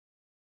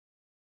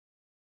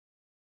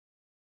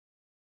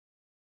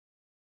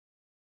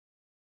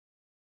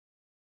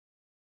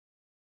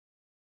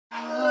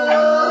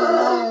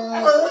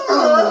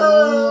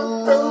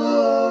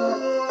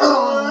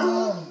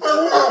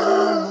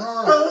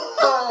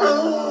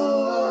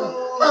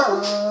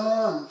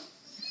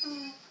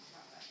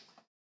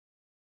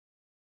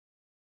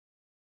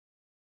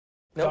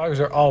Dogs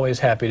are always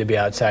happy to be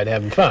outside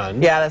having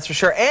fun. Yeah, that's for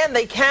sure. And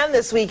they can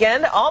this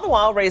weekend, all the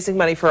while raising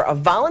money for a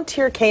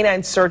volunteer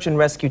canine search and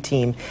rescue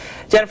team.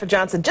 Jennifer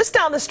Johnson, just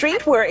down the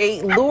street where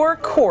a lure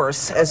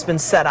course has been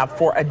set up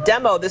for a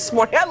demo this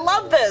morning. I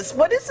love this.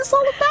 What is this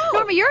all about?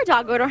 Norma, you're a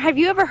dog owner. Have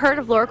you ever heard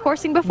of lure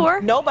coursing before?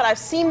 No, but I've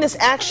seen this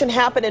action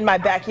happen in my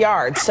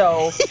backyard,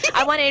 so...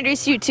 I want to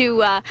introduce you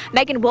to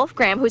Megan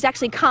Wolfgram, who's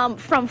actually come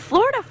from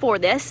Florida for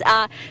this.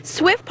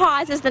 Swift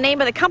Paws is the name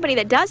of the company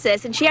that does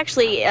this, and she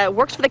actually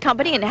works for the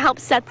company and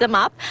helps set them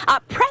up.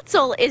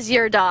 Pretzel is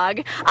your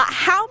dog.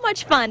 How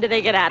much fun do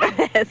they get out of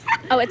this?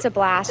 Oh, it's a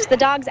blast. The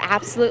dogs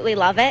absolutely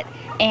love it.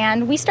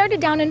 And we started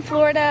down in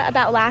Florida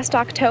about last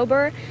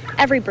October.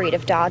 Every breed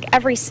of dog,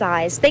 every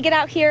size. They get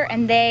out here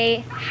and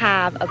they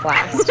have a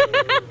blast.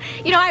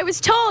 You know, I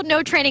was told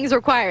no training is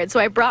required, so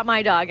I brought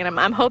my dog, and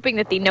I'm hoping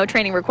that the no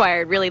training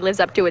required really lives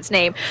up to its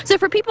name. So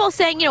for people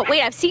saying, you know,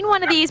 wait, I've seen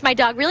one of these, my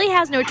dog really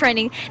has no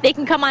training, they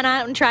can come on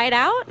out and try it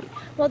out?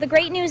 Well, the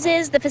great news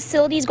is the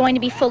facility is going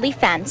to be fully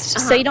fenced,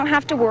 so you don't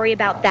have to worry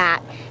about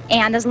that.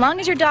 And as long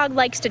as your dog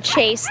likes to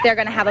chase, they're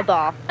going to have a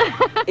ball.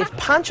 If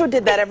Pancho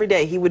did that every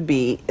day, he would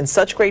be in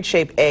such great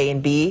shape, A,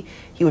 and B,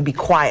 he would be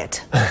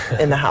quiet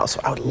in the house.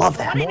 I would love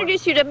that. I want to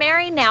introduce you to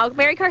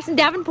Mary Carson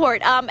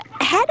Davenport,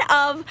 head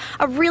of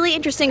a really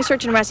interesting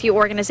search and rescue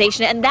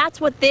organization, and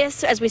that's what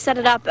this, as we set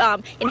it up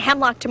in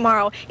Hemlock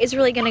tomorrow, is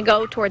really going to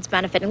go towards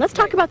benefiting. Let's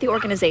talk about the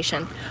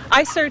organization.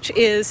 ISRCH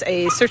is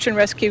a search and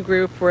rescue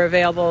group. We're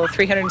available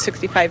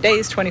 365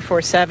 days,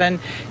 24/7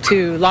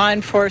 to law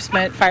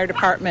enforcement, fire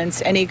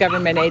departments, any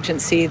government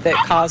agency that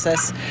calls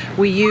us.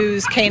 We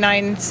use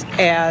canines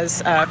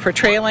as for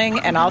trailing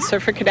and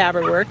also for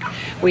cadaver work.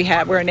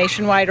 We're a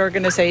nationwide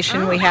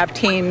organization. We have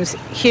teams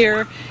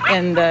here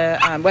in the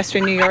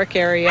western New York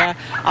area,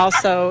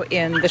 also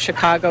in the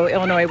Chicago,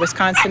 Illinois,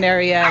 Wisconsin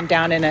area, and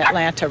down in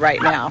Atlanta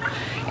right now.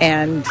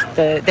 And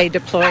they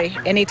deploy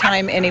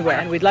anytime, anywhere.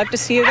 And we'd love to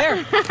see you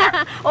there.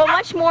 Well,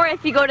 much more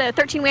if you go to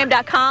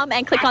 13wham.com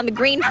and click on the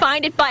green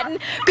Find It button.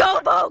 Go,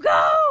 Bo,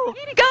 go!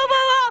 Go,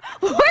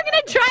 Bo! We're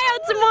going to try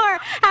out some more.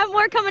 Have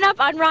more coming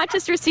up on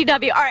Rochester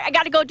CW. All right, I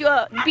got to go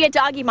be a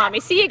doggy mommy.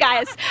 See you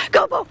guys.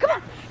 Go, Bo, come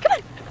on, come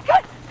on, come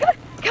on, come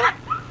on, come on,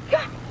 come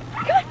on,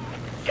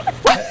 come on, come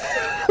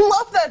on.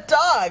 Love that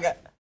dog.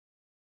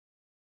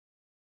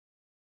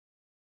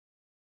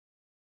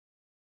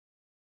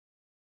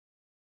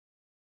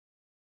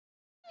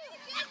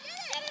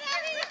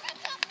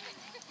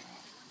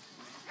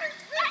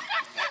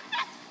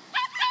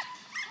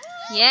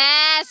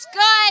 Yes,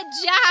 good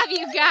job,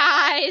 you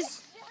guys.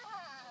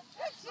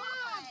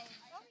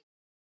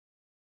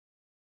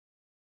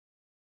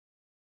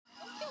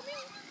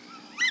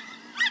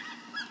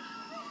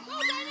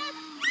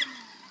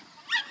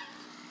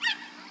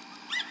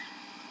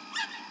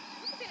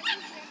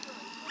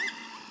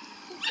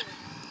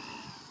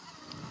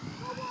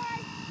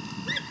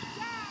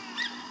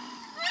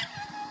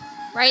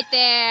 Right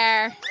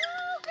there.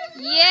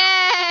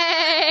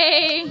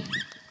 Yay!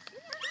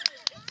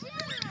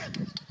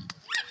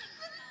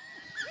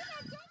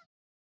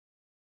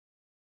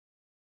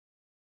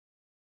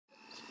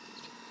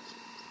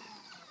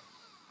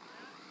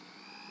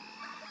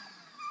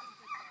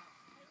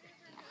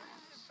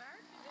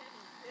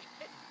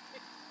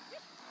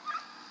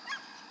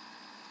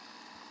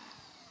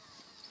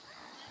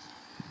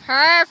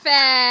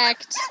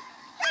 Perfect.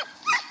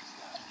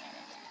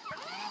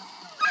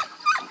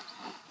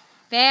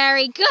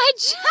 Very good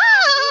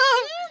job.